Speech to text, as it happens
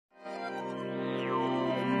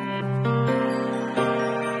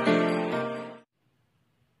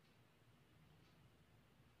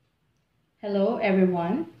Hello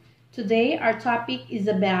everyone. Today our topic is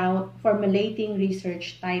about formulating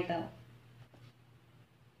research title.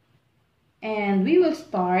 And we will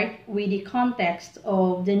start with the context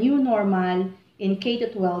of the new normal in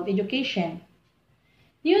K-12 education.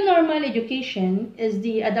 New normal education is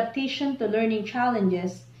the adaptation to learning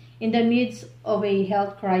challenges in the midst of a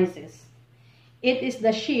health crisis. It is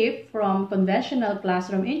the shift from conventional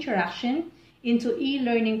classroom interaction into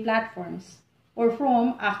e-learning platforms, or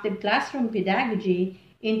from active classroom pedagogy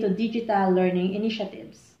into digital learning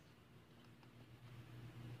initiatives.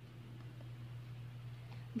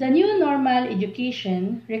 The new normal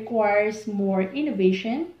education requires more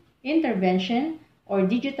innovation, intervention, or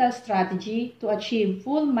digital strategy to achieve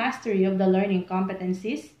full mastery of the learning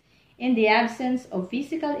competencies in the absence of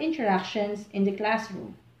physical interactions in the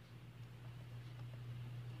classroom.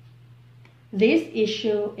 This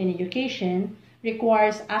issue in education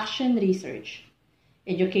requires action research.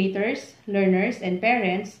 Educators, learners, and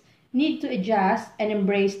parents need to adjust and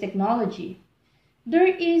embrace technology. There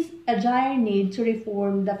is a dire need to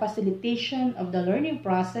reform the facilitation of the learning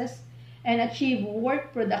process and achieve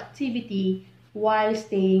work productivity while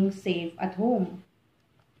staying safe at home.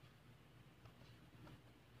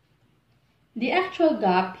 The actual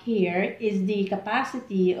gap here is the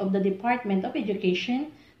capacity of the Department of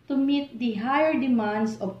Education to meet the higher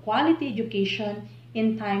demands of quality education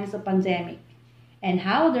in times of pandemic, and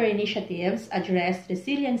how their initiatives address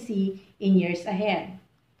resiliency in years ahead.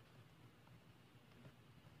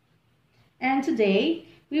 And today,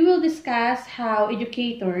 we will discuss how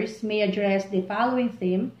educators may address the following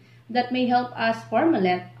theme that may help us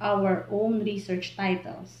formulate our own research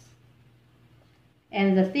titles.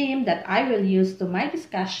 And the theme that I will use to my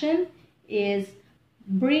discussion is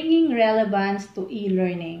bringing relevance to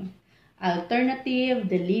e-learning, alternative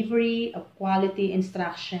delivery of quality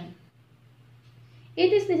instruction.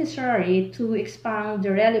 It is necessary to expound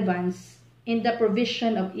the relevance in the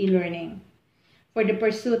provision of e-learning for the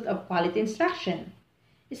pursuit of quality instruction,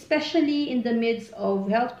 especially in the midst of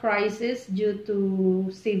health crisis due to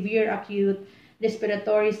severe acute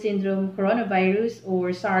respiratory syndrome coronavirus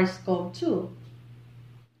or SARS-CoV-2.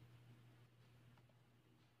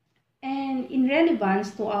 And in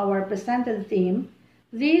relevance to our presented theme,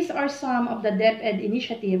 these are some of the DepEd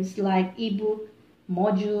initiatives like ebook,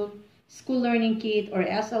 module, school learning kit or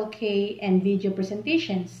SLK, and video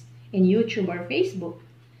presentations in YouTube or Facebook.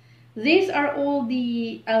 These are all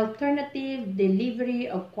the alternative delivery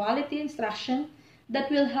of quality instruction that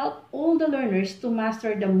will help all the learners to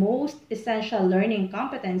master the most essential learning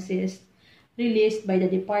competencies released by the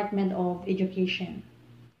Department of Education.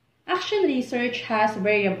 Action research has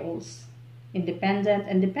variables, independent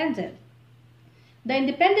and dependent. The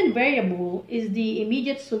independent variable is the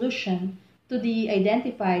immediate solution to the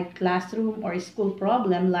identified classroom or school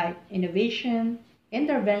problem like innovation,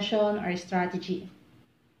 intervention, or strategy.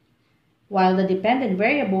 While the dependent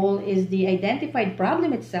variable is the identified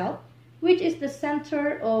problem itself, which is the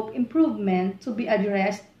center of improvement to be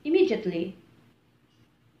addressed immediately.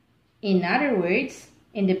 In other words,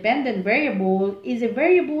 independent variable is a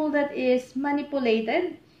variable that is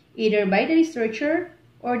manipulated either by the researcher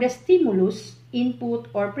or the stimulus, input,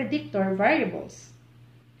 or predictor variables.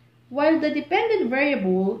 While the dependent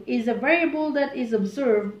variable is a variable that is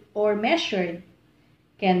observed or measured,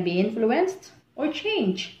 can be influenced or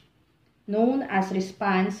changed, known as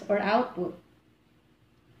response or output.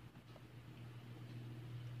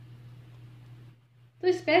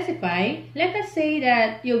 To specify, let us say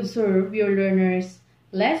that you observe your learners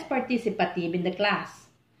less participative in the class,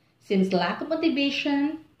 since lack of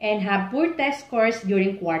motivation and have poor test scores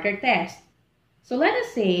during quarter tests. So let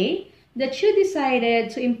us say that you decided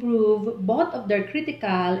to improve both of their critical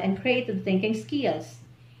and creative thinking skills,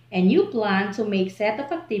 and you plan to make set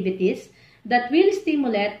of activities that will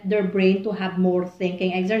stimulate their brain to have more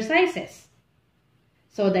thinking exercises.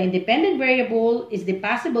 So the independent variable is the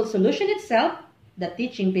possible solution itself, the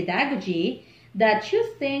teaching pedagogy, that you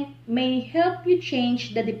think may help you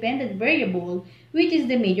change the dependent variable, which is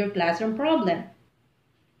the major classroom problem.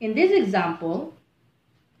 In this example,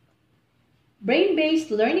 brain-based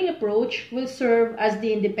learning approach will serve as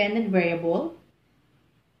the independent variable,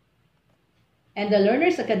 and the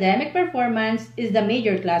learner's academic performance is the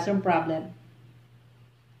major classroom problem.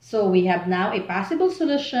 So we have now a possible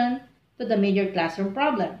solution to the major classroom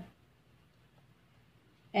problem.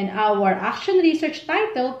 And our action research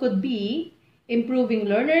title could be Improving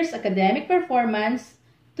Learners' Academic Performance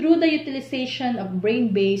Through the Utilization of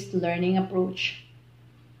Brain-Based Learning Approach.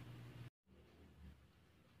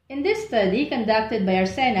 In this study conducted by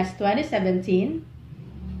Arsenas 2017,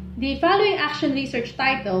 the following action research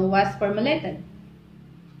title was formulated.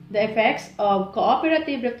 The effects of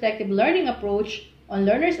cooperative reflective learning approach on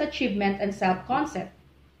learners' achievement and self-concept.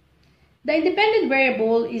 The independent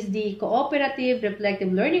variable is the cooperative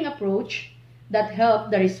reflective learning approach that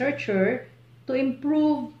helped the researcher to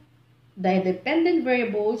improve the dependent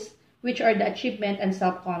variables, which are the achievement and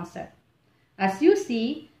self-concept. As you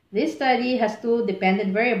see, this study has two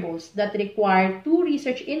dependent variables that require two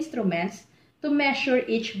research instruments to measure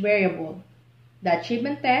each variable, the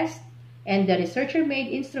achievement test and the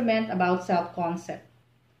researcher-made instrument about self-concept.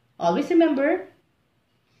 Always remember,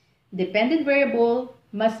 dependent variable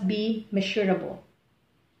must be measurable.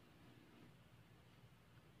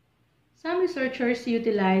 Some researchers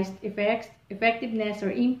utilized effects, effectiveness,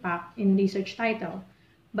 or impact in research title,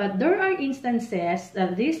 but there are instances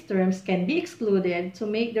that these terms can be excluded to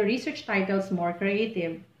make the research titles more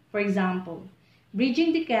creative. For example,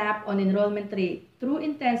 bridging the gap on enrollment rate through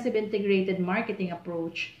intensive integrated marketing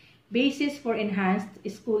approach, basis for enhanced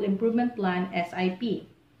school improvement plan SIP.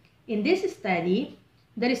 In this study,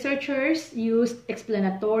 the researchers used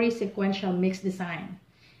explanatory sequential mix design.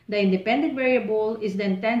 The independent variable is the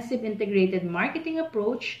intensive integrated marketing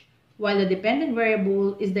approach, while the dependent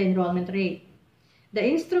variable is the enrollment rate. The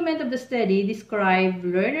instrument of the study described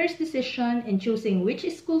learners' decision in choosing which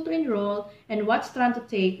school to enroll and what strand to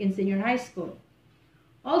take in senior high school.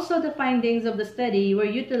 Also, the findings of the study were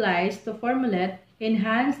utilized to formulate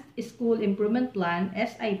Enhanced School Improvement Plan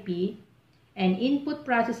SIP, and Input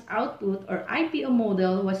Process Output or IPO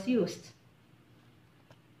model was used.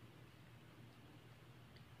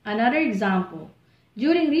 Another example,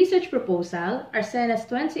 during research proposal, Arsena's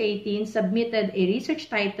 2018 submitted a research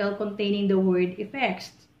title containing the word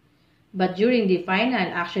effects. But during the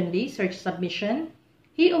final action research submission,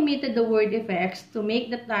 he omitted the word effects to make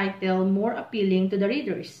the title more appealing to the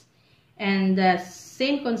readers, and the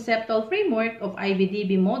same conceptual framework of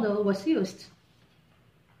IVDB model was used.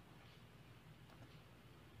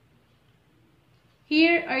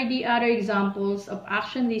 Here are the other examples of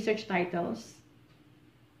action research titles.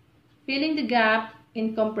 Filling the gap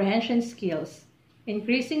in comprehension skills,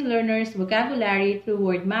 increasing learners' vocabulary through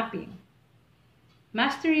word mapping.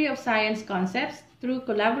 Mastery of science concepts through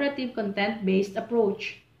collaborative content-based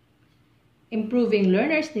approach. Improving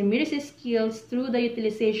learners' numeracy skills through the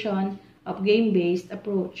utilization of game-based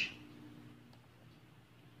approach.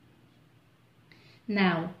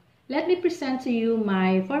 Now, let me present to you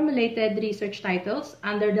my formulated research titles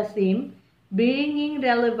under the theme Bringing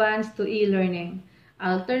Relevance to E-Learning,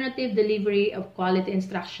 Alternative Delivery of Quality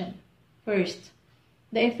Instruction. First,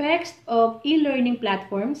 the effects of e-learning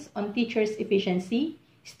platforms on teachers' efficiency,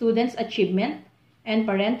 students' achievement, and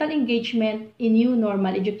parental engagement in new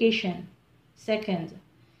normal education. Second,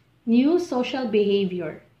 new social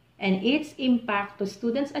behavior and its impact to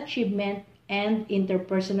students' achievement and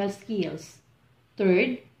interpersonal skills.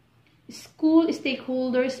 Third, school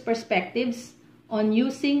stakeholders' perspectives on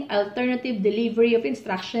using alternative delivery of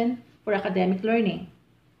instruction for academic learning.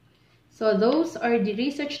 So those are the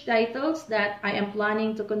research titles that I am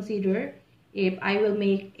planning to consider if I will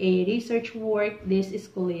make a research work this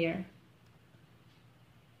school year.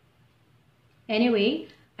 Anyway,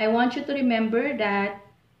 I want you to remember that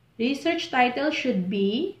research title should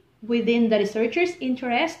be within the researcher's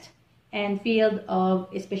interest and field of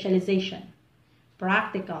specialization,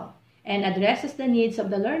 practical, and addresses the needs of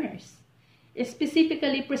the learners.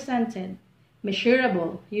 Specifically presented,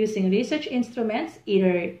 measurable using research instruments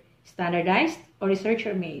either standardized or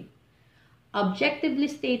researcher-made. Objectively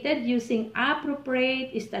stated using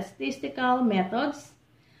appropriate statistical methods.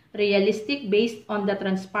 Realistic based on the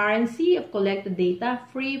transparency of collected data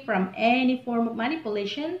free from any form of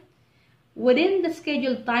manipulation. Within the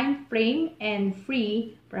scheduled time frame and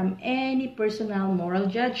free from any personal moral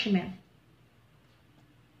judgment.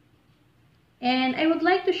 And I would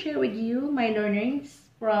like to share with you my learnings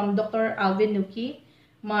from Dr. Alvin Nuki,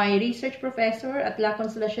 my research professor at La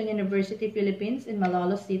Consolacion University, Philippines in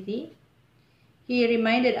Malolos City. He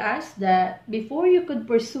reminded us that before you could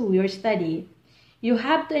pursue your study, you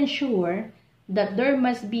have to ensure that there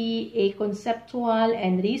must be a conceptual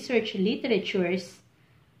and research literatures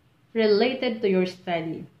related to your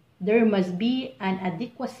study. There must be an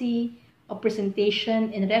adequacy of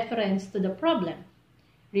presentation in reference to the problem,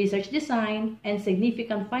 research design, and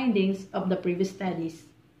significant findings of the previous studies.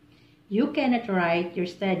 You cannot write your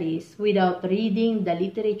studies without reading the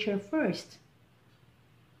literature first.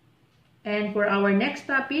 And for our next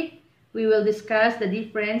topic, we will discuss the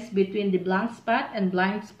difference between the blank spot and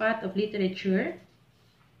blind spot of literature.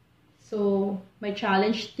 So, my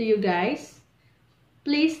challenge to you guys,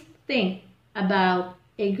 please think about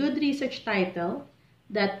a good research title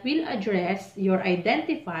that will address your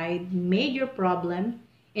identified major problem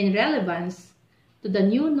in relevance to the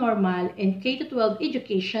new normal in K-12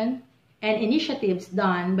 education and initiatives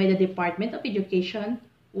done by the Department of Education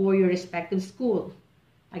or your respective school.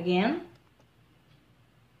 Again,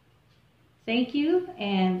 thank you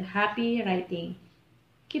and happy writing.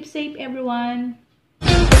 Keep safe, everyone.